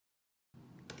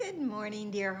Good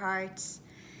morning, dear hearts.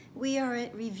 We are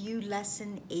at review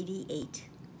lesson 88.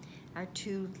 Our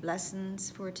two lessons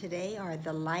for today are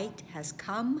the light has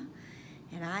come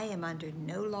and I am under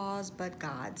no laws but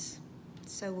God's.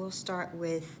 So we'll start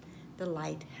with the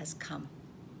light has come.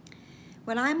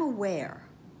 When I'm aware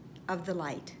of the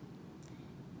light,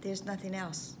 there's nothing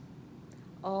else.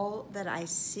 All that I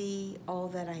see, all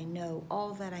that I know,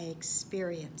 all that I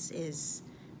experience is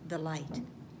the light.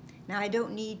 Now, I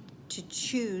don't need to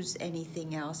choose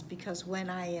anything else, because when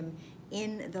I am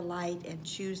in the light and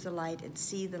choose the light and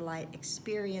see the light,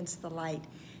 experience the light,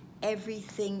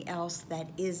 everything else that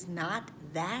is not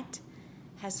that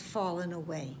has fallen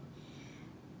away.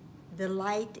 The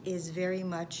light is very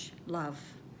much love,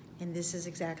 and this is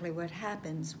exactly what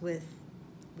happens with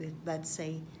let's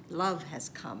say, love has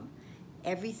come.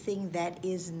 Everything that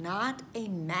is not a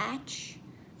match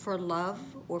for love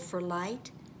or for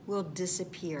light will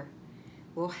disappear.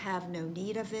 We'll have no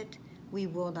need of it. We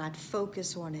will not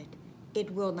focus on it.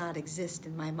 It will not exist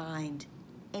in my mind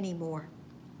anymore.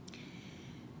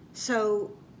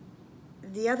 So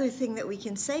the other thing that we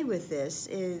can say with this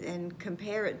is, and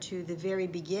compare it to the very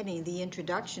beginning, the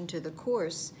introduction to the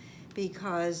course,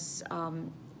 because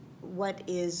what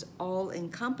is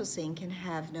all-encompassing can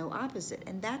have no opposite,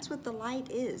 and that's what the light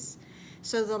is.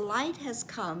 So the light has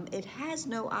come, it has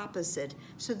no opposite,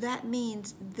 so that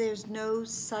means there's no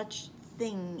such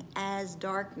thing as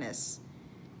darkness.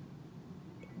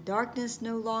 Darkness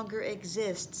no longer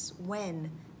exists when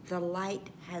the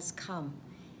light has come.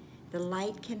 The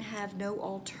light can have no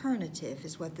alternative,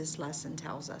 is what this lesson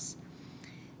tells us.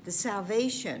 The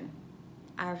salvation,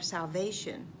 our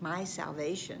salvation, my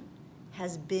salvation,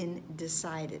 has been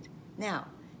decided. Now,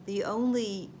 the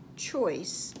only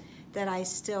choice that I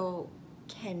still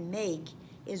can make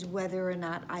is whether or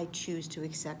not I choose to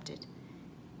accept it.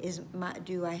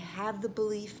 Do I have the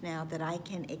belief now that I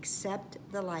can accept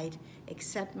the light,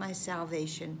 accept my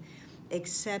salvation,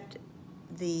 accept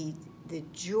the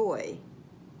joy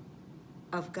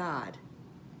of God,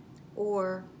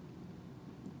 or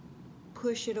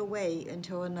push it away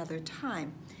until another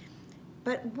time?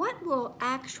 But what will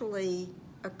actually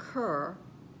occur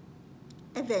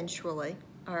eventually,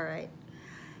 all right,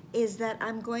 is that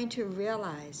I'm going to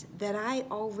realize that I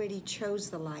already chose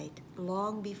the light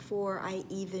long before I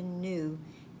even knew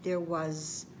there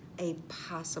was a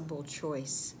possible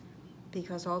choice.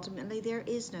 Because ultimately there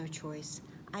is no choice.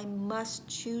 I must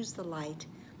choose the light,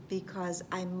 because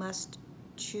I must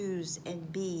choose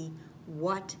and be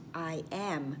what I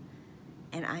am.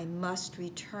 And I must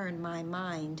return my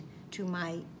mind to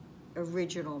my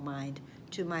original mind,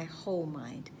 to my whole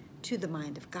mind, to the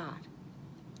mind of God.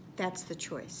 That's the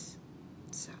choice.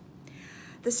 So,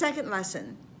 the second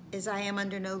lesson is I am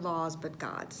under no laws but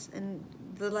God's. And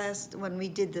when we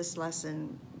did this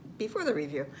lesson before the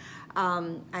review,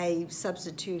 I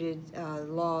substituted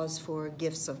laws for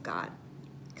gifts of God.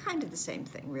 Kind of the same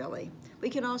thing, really. We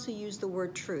can also use the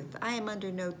word truth. I am under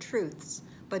no truths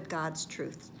but God's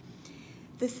truths.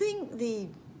 The thing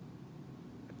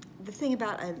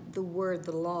about the word,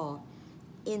 the law,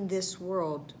 in this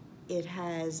world, it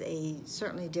has a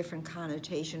certainly different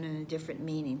connotation and a different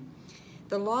meaning.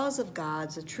 The laws of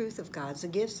God's, the truth of God's, the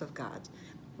gifts of God's,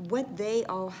 what they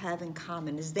all have in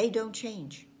common is they don't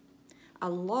change. A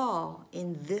law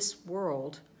in this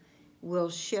world will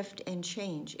shift and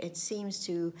change. It seems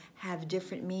to have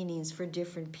different meanings for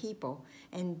different people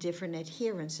and different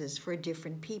adherences for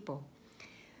different people.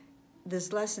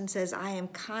 This lesson says, I am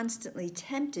constantly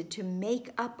tempted to make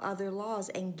up other laws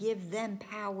and give them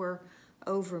power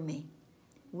over me,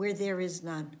 where there is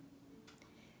none.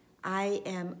 I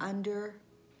am under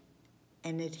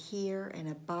and adhere and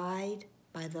abide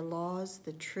by the laws,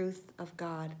 the truth of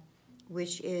God,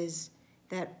 which is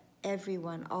that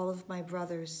everyone, all of my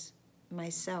brothers,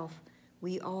 myself,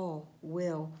 we all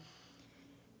will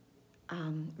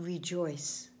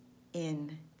rejoice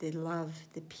in the love,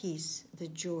 the peace, the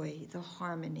joy, the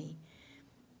harmony,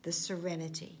 the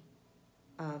serenity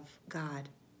of God.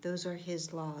 Those are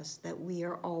His laws, that we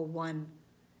are all one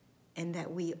and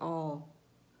that we all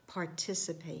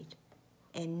participate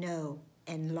and know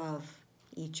and love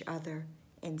each other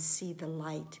and see the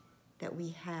light that we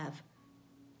have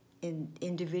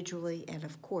individually and,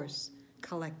 of course,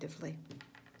 collectively.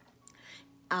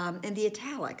 And the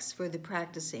italics for the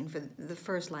practicing, for the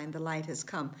first line, the light has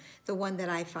come. The one that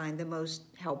I find the most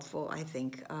helpful, I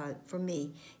think, for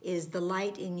me, is the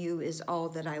light in you is all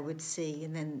that I would see.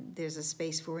 And then there's a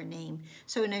space for a name.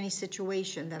 So in any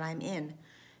situation that I'm in,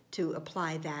 to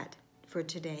apply that for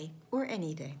today or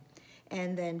any day.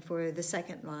 And then for the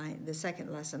second line, the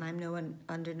second lesson, I'm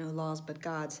under no laws but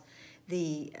God's.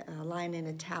 the line in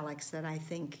italics that I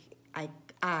think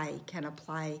I can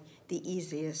apply the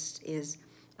easiest is,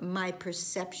 my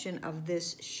perception of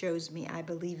this shows me I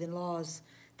believe in laws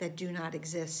that do not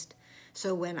exist.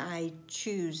 So when I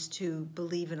choose to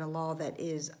believe in a law that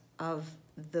is of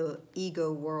the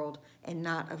ego world and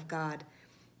not of God,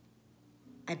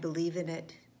 I believe in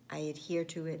it, I adhere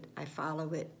to it, I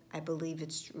follow it, I believe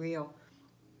it's real.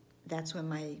 That's when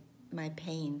my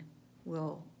pain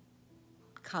will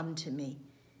come to me,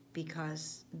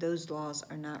 because those laws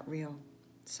are not real.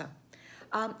 So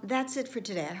that's it for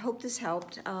today. I hope this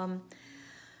helped.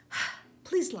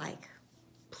 Please like,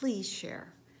 please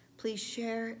share. Please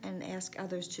share and ask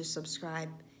others to subscribe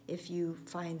if you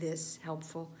find this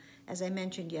helpful. As I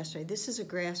mentioned yesterday, this is a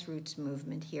grassroots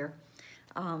movement here.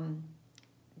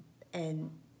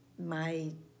 And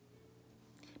my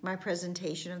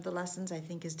presentation of the lessons, I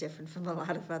think, is different from a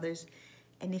lot of others.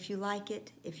 And if you like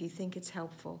it, if you think it's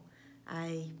helpful,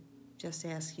 I just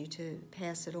ask you to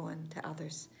pass it on to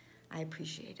others. I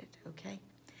appreciate it, okay?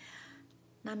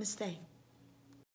 Namaste.